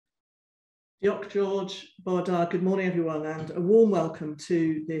Diolch George, good morning everyone, and a warm welcome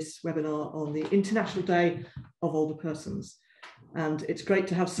to this webinar on the International Day of Older Persons. And it's great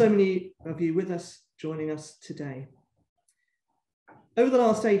to have so many of you with us, joining us today. Over the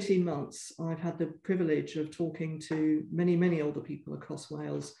last 18 months, I've had the privilege of talking to many older people across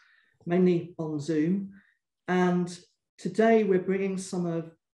Wales, mainly on Zoom. And today we're bringing some of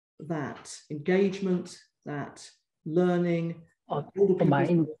that engagement, that learning, older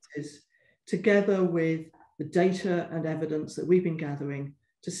people's voices, together with the data and evidence that we've been gathering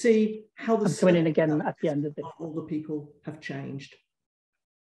to see how the older people have changed.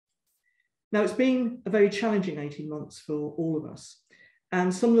 Now, it's been a very challenging 18 months for all of us.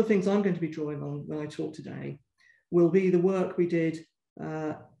 And some of the things I'm going to be drawing on when I talk today will be the work we did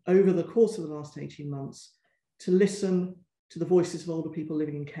over the course of the last 18 months to listen to the voices of older people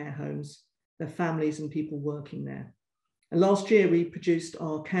living in care homes, their families and people working there. And last year, we produced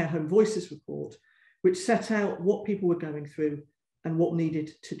our Care Home Voices report, which set out what people were going through and what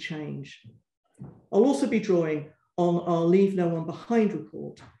needed to change. I'll also be drawing on our Leave No One Behind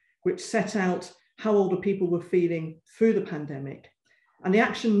report, which set out how older people were feeling through the pandemic and the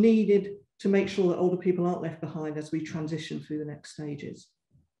action needed to make sure that older people aren't left behind as we transition through the next stages.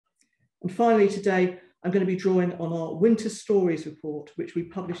 And finally, today, I'm going to be drawing on our Winter Stories report, which we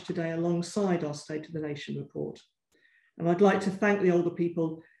published today alongside our State of the Nation report. And I'd like to thank the older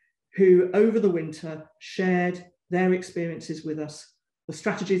people who over the winter shared their experiences with us, the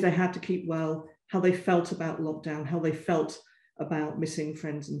strategies they had to keep well, how they felt about lockdown, how they felt about missing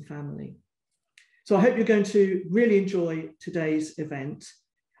friends and family. So I hope you're going to really enjoy today's event,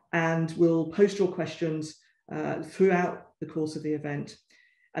 and we'll post your questions throughout the course of the event.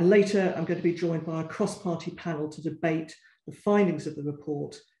 And later I'm going to be joined by a cross-party panel to debate the findings of the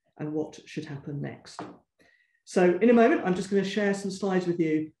report and what should happen next. So in a moment, I'm just going to share some slides with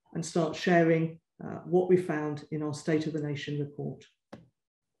you and start sharing what we found in our State of the Nation report.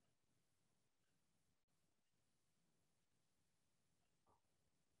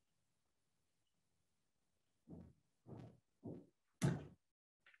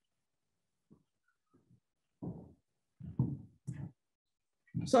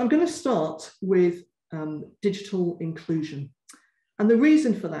 So I'm going to start with digital inclusion. And the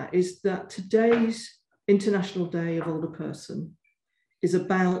reason for that is that today's International Day of Older Person is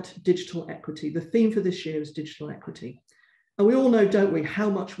about digital equity. The theme for this year is digital equity. And we all know, don't we, how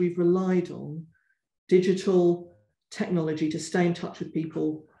much we've relied on digital technology to stay in touch with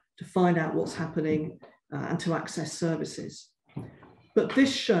people, to find out what's happening and to access services. But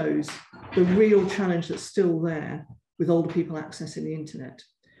this shows the real challenge that's still there with older people accessing the internet.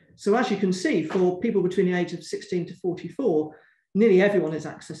 So as you can see, for people between the age of 16 to 44, nearly everyone is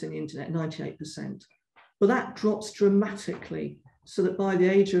accessing the internet, 98%. But that drops dramatically so that by the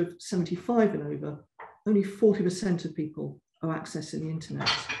age of 75 and over, only 40% of people are accessing the internet.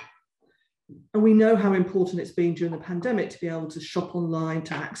 And we know how important it's been during the pandemic to be able to shop online,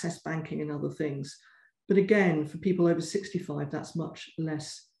 to access banking and other things. But again, for people over 65, that's much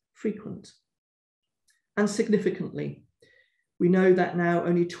less frequent. And significantly, we know that now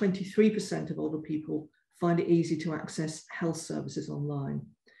only 23% of older people find it easy to access health services online.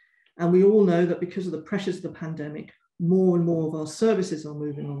 And we all know that because of the pressures of the pandemic, more and more of our services are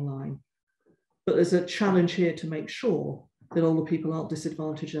moving online. But there's a challenge here to make sure that older people aren't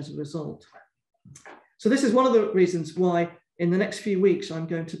disadvantaged as a result. So this is one of the reasons why in the next few weeks, I'm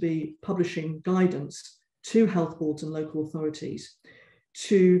going to be publishing guidance to health boards and local authorities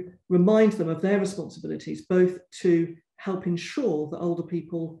to remind them of their responsibilities, both to help ensure that older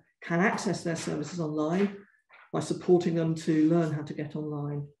people can access their services online by supporting them to learn how to get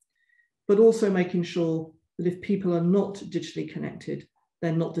online, but also making sure that if people are not digitally connected,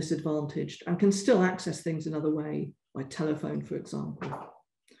 they're not disadvantaged and can still access things another way, by telephone, for example.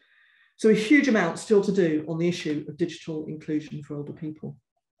 So a huge amount still to do on the issue of digital inclusion for older people.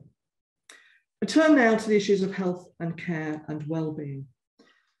 I turn now to the issues of health and care and well-being.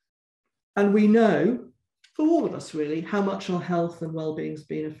 And we know, for all of us really, how much our health and well-being has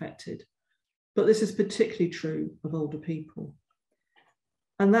been affected. But this is particularly true of older people.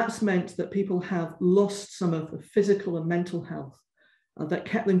 And that's meant that people have lost some of the physical and mental health that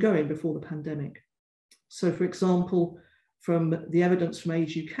kept them going before the pandemic. So for example, from the evidence from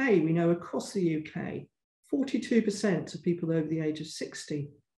Age UK, we know across the UK, 42% of people over the age of 60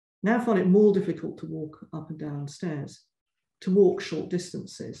 now find it more difficult to walk up and down stairs, to walk short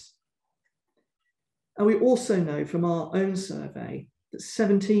distances. And we also know from our own survey that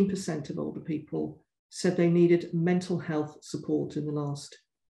 17% of older people said they needed mental health support in the last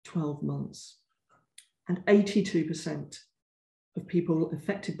 12 months. And 82% of people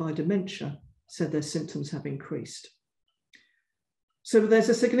affected by dementia said their symptoms have increased. So there's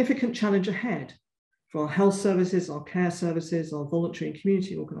a significant challenge ahead for our health services, our care services, our voluntary and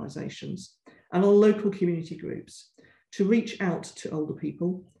community organisations, and our local community groups to reach out to older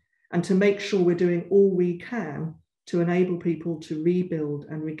people and to make sure we're doing all we can to enable people to rebuild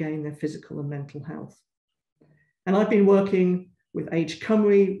and regain their physical and mental health. And I've been working with Age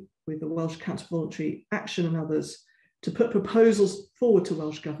Cymru, with the Welsh Council for Voluntary Action and others to put proposals forward to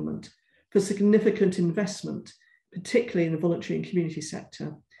Welsh Government for significant investment, particularly in the voluntary and community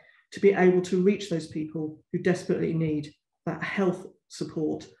sector, to be able to reach those people who desperately need that health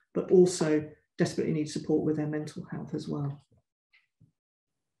support, but also desperately need support with their mental health as well.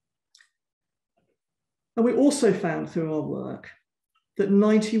 And we also found through our work that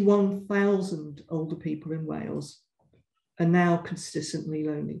 91,000 older people in Wales are now consistently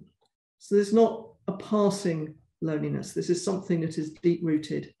lonely. So there's not a passing loneliness. This is something that is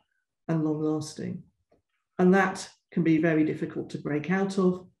deep-rooted and long-lasting. And that can be very difficult to break out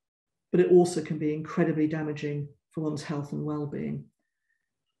of, but it also can be incredibly damaging for one's health and well-being.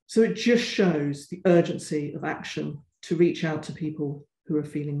 So it just shows the urgency of action to reach out to people who are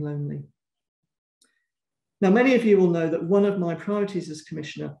feeling lonely. Now, many of you will know that one of my priorities as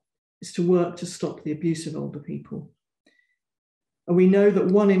Commissioner is to work to stop the abuse of older people. And we know that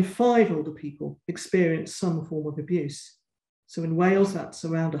 1 in 5 older people experience some form of abuse. So in Wales, that's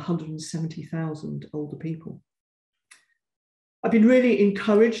around 170,000 older people. I've been really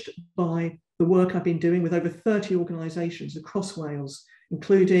encouraged by the work I've been doing with over 30 organisations across Wales,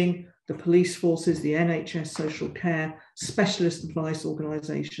 including the police forces, the NHS social care, specialist advice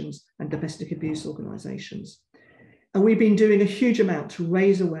organisations, and domestic abuse organisations. And we've been doing a huge amount to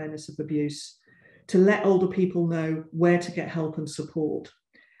raise awareness of abuse, to let older people know where to get help and support,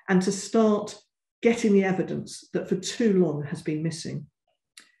 and to start getting the evidence that for too long has been missing.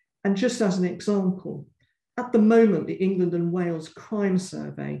 And just as an example, at the moment, the England and Wales Crime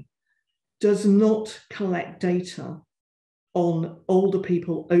Survey does not collect data on older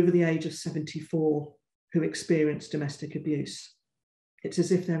people over the age of 74 who experience domestic abuse. It's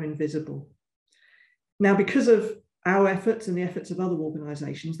as if they're invisible. Now, because of our efforts and the efforts of other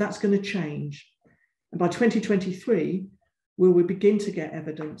organisations, that's going to change. And by 2023, we will begin to get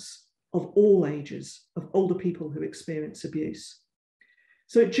evidence of all ages of older people who experience abuse.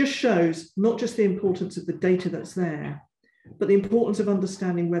 So it just shows not just the importance of the data that's there, but the importance of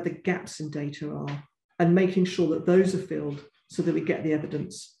understanding where the gaps in data are and making sure that those are filled so that we get the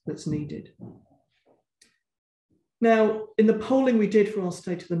evidence that's needed. Now, in the polling we did for our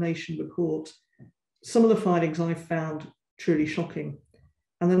State of the Nation report, some of the findings I found truly shocking.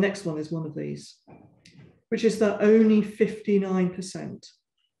 And the next one is one of these, which is that only 59%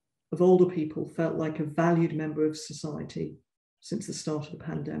 of older people felt like a valued member of society since the start of the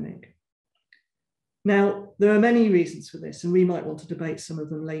pandemic. Now, there are many reasons for this, and we might want to debate some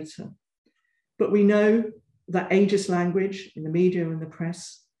of them later. But we know that ageist language in the media and the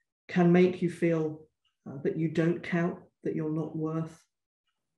press can make you feel that you don't count, that you're not worth.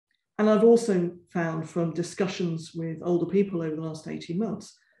 And I've also found from discussions with older people over the last 18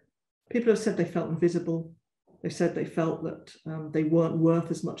 months, people have said they felt invisible. They said they felt that they weren't worth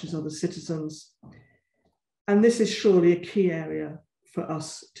as much as other citizens. And this is surely a key area for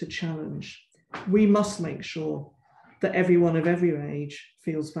us to challenge. We must make sure that everyone of every age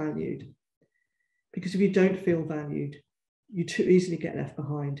feels valued. Because if you don't feel valued, you too easily get left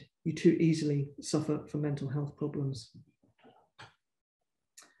behind. You too easily suffer from mental health problems.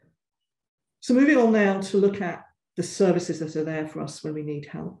 So moving on now to look at the services that are there for us when we need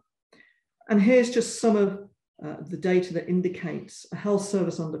help. And here's just some of the data that indicates a health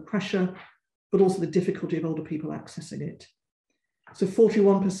service under pressure, but also the difficulty of older people accessing it. So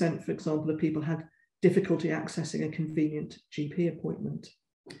 41%, for example, of people had difficulty accessing a convenient GP appointment.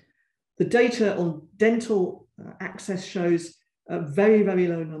 The data on dental access shows very, very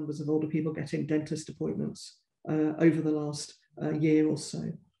low numbers of older people getting dentist appointments over the last year or so.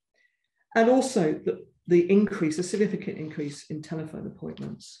 And also a significant increase in telephone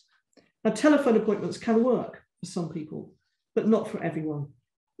appointments. Now, telephone appointments can work for some people, but not for everyone.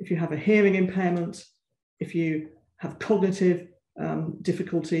 If you have a hearing impairment, if you have cognitive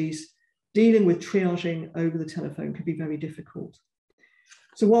difficulties, dealing with triaging over the telephone can be very difficult.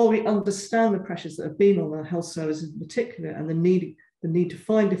 So while we understand the pressures that have been on our health services in particular and the need to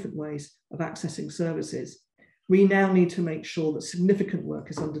find different ways of accessing services, we now need to make sure that significant work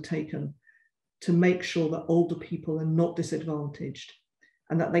is undertaken to make sure that older people are not disadvantaged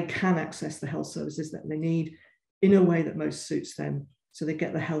and that they can access the health services that they need in a way that most suits them, so they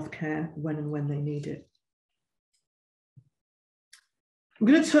get the health care when and when they need it. I'm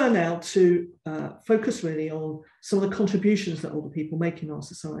going to turn now to focus really on some of the contributions that older people make in our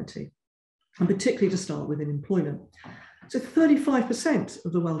society, and particularly to start with in employment. So 35%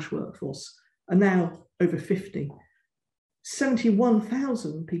 of the Welsh workforce are now over 50.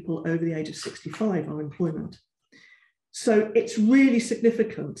 71,000 people over the age of 65 are in employment. So it's really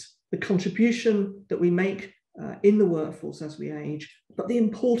significant, the contribution that we make in the workforce as we age, but the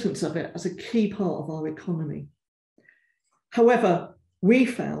importance of it as a key part of our economy. However, we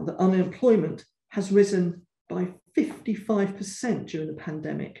found that unemployment has risen by 55% during the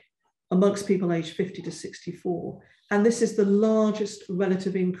pandemic amongst people aged 50 to 64. And this is the largest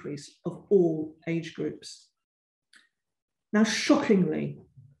relative increase of all age groups. Now, shockingly,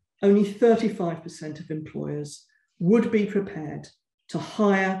 only 35% of employers would be prepared to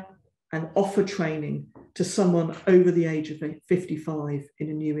hire and offer training to someone over the age of 55 in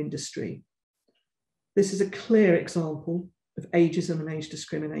a new industry. This is a clear example of ageism and age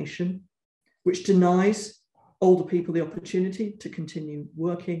discrimination, which denies older people the opportunity to continue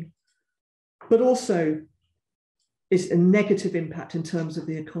working, but also is a negative impact in terms of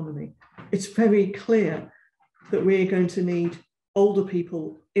the economy. It's very clear that we're going to need older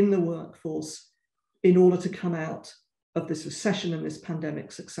people in the workforce in order to come out of this recession and this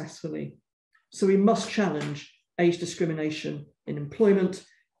pandemic successfully. So we must challenge age discrimination in employment,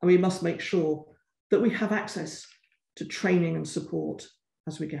 and we must make sure that we have access to training and support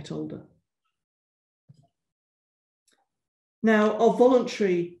as we get older. Now, our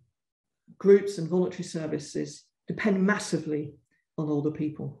voluntary groups and voluntary services depend massively on older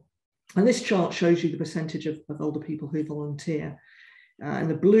people. And this chart shows you the percentage of older people who volunteer. And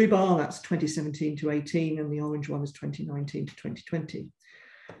the blue bar, that's 2017 to 18, and the orange one is 2019 to 2020.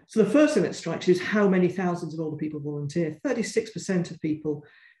 So the first thing that strikes you is how many thousands of older people volunteer. 36% of people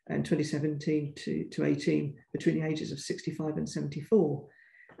in 2017 to 18 between the ages of 65 and 74.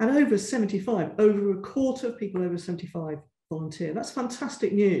 And over 75, over a quarter of people over 75 volunteer. That's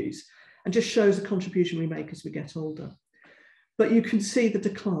fantastic news and just shows the contribution we make as we get older. But you can see the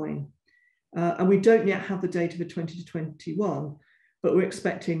decline. And we don't yet have the data for 20 to 21, but we're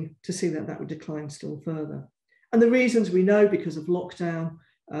expecting to see that would decline still further. And the reasons we know, because of lockdown,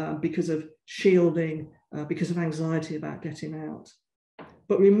 because of shielding, because of anxiety about getting out.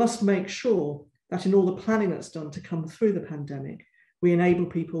 But we must make sure that in all the planning that's done to come through the pandemic, we enable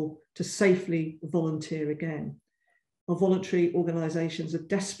people to safely volunteer again. Our voluntary organisations are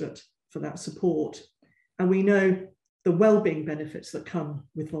desperate for that support, and we know the well-being benefits that come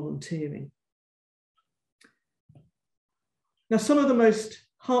with volunteering. Now, some of the most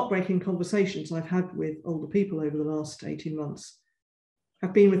heartbreaking conversations I've had with older people over the last 18 months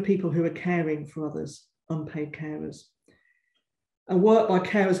have been with people who are caring for others, unpaid carers. And work by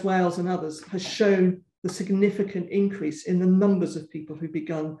Carers Wales and others has shown the significant increase in the numbers of people who've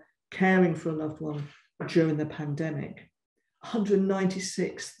begun caring for a loved one during the pandemic.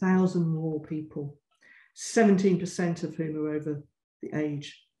 196,000 more people, 17% of whom are over the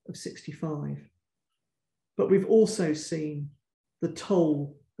age of 65. But we've also seen the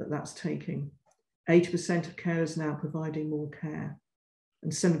toll that that's taking. 80% of carers now providing more care,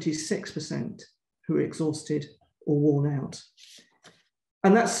 and 76% who are exhausted or worn out.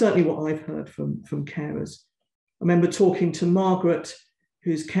 And that's certainly what I've heard from carers. I remember talking to Margaret,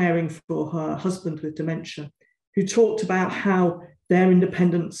 who's caring for her husband with dementia, who talked about how their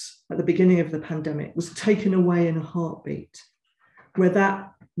independence at the beginning of the pandemic was taken away in a heartbeat, where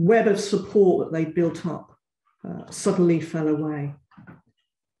that web of support that they'd built up suddenly fell away.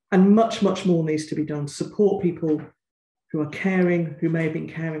 And much, much more needs to be done to support people who are caring, who may have been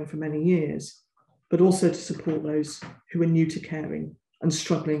caring for many years, but also to support those who are new to caring and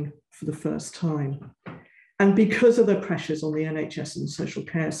struggling for the first time. And because of the pressures on the NHS and social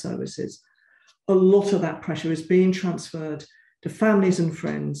care services, a lot of that pressure is being transferred to families and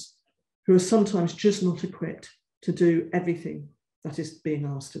friends who are sometimes just not equipped to do everything that is being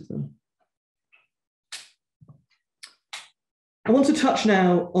asked of them. I want to touch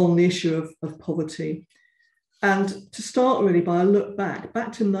now on the issue of poverty, and to start really by a look back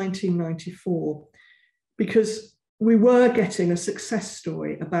to 1994, because we were getting a success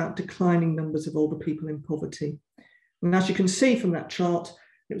story about declining numbers of older people in poverty. And as you can see from that chart,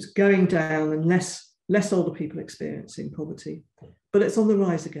 it was going down and less older people experiencing poverty, but it's on the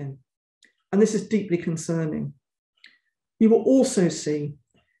rise again. And this is deeply concerning. You will also see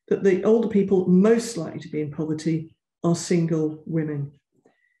that the older people most likely to be in poverty are single women.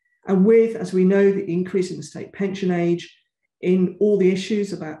 And with, as we know, the increase in the state pension age, in all the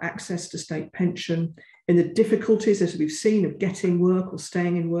issues about access to state pension, in the difficulties, as we've seen, of getting work or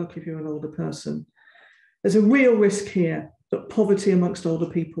staying in work if you're an older person, there's a real risk here that poverty amongst older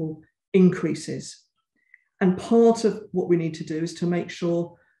people increases. And part of what we need to do is to make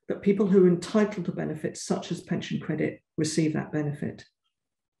sure that people who are entitled to benefits, such as pension credit, receive that benefit.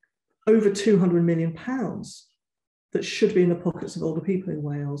 Over £200 million that should be in the pockets of older people in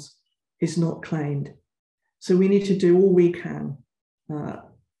Wales is not claimed. So we need to do all we can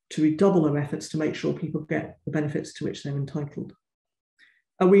to redouble our efforts to make sure people get the benefits to which they're entitled.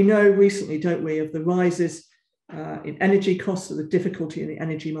 And we know recently, don't we, of the rises in energy costs, of the difficulty in the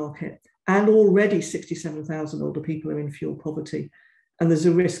energy market, and already 67,000 older people are in fuel poverty. And there's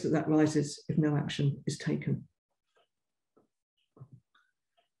a risk that that rises if no action is taken.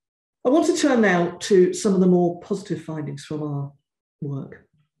 I want to turn now to some of the more positive findings from our work.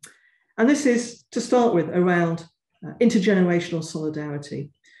 And this is, to start with, around intergenerational solidarity,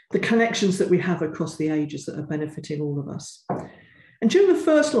 the connections that we have across the ages that are benefiting all of us. And during the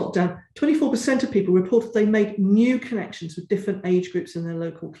first lockdown, 24% of people reported they made new connections with different age groups in their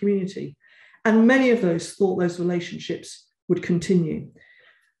local community. And many of those thought those relationships would continue.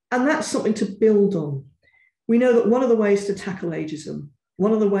 And that's something to build on. We know that one of the ways to tackle ageism,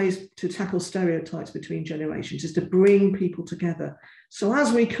 one of the ways to tackle stereotypes between generations, is to bring people together. So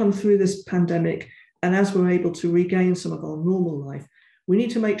as we come through this pandemic and as we're able to regain some of our normal life, we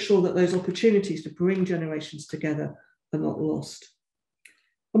need to make sure that those opportunities to bring generations together are not lost.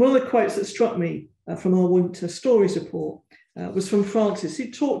 And one of the quotes that struck me from our Winter Stories report was from Frances,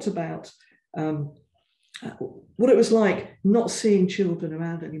 who talked about what it was like not seeing children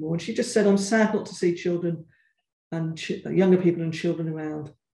around anymore. And she just said, I'm sad not to see children and younger people and children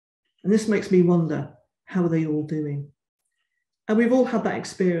around. And this makes me wonder, how are they all doing? And we've all had that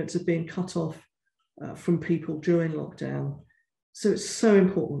experience of being cut off from people during lockdown. So it's so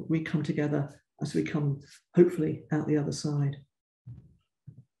important we come together as we come, hopefully, out the other side.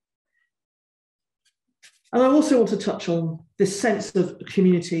 And I also want to touch on this sense of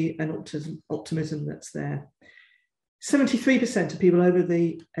community and optimism that's there. 73% of people over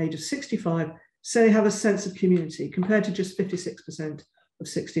the age of 65 say they have a sense of community, compared to just 56% of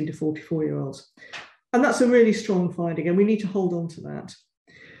 16 to 44-year-olds. And that's a really strong finding, and we need to hold on to that.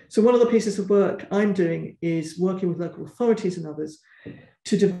 So one of the pieces of work I'm doing is working with local authorities and others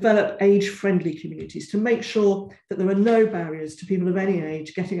to develop age-friendly communities, to make sure that there are no barriers to people of any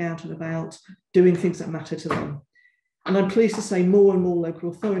age getting out and about, doing things that matter to them. And I'm pleased to say more and more local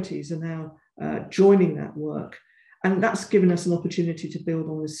authorities are now joining that work. And that's given us an opportunity to build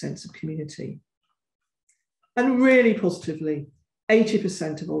on this sense of community. And really positively,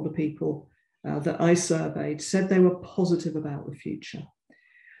 80% of older people that I surveyed said they were positive about the future.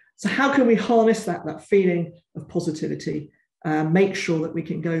 So how can we harness that feeling of positivity, make sure that we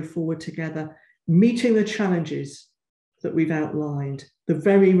can go forward together, meeting the challenges that we've outlined, the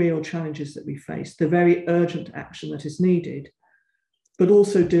very real challenges that we face, the very urgent action that is needed, but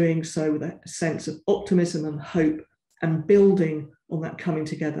also doing so with a sense of optimism and hope and building on that coming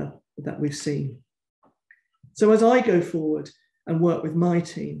together that we've seen. So as I go forward and work with my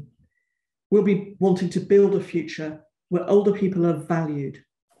team, we'll be wanting to build a future where older people are valued,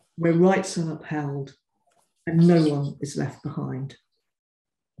 where rights are upheld, and no one is left behind.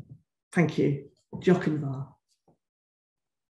 Thank you. Diolch yn fawr.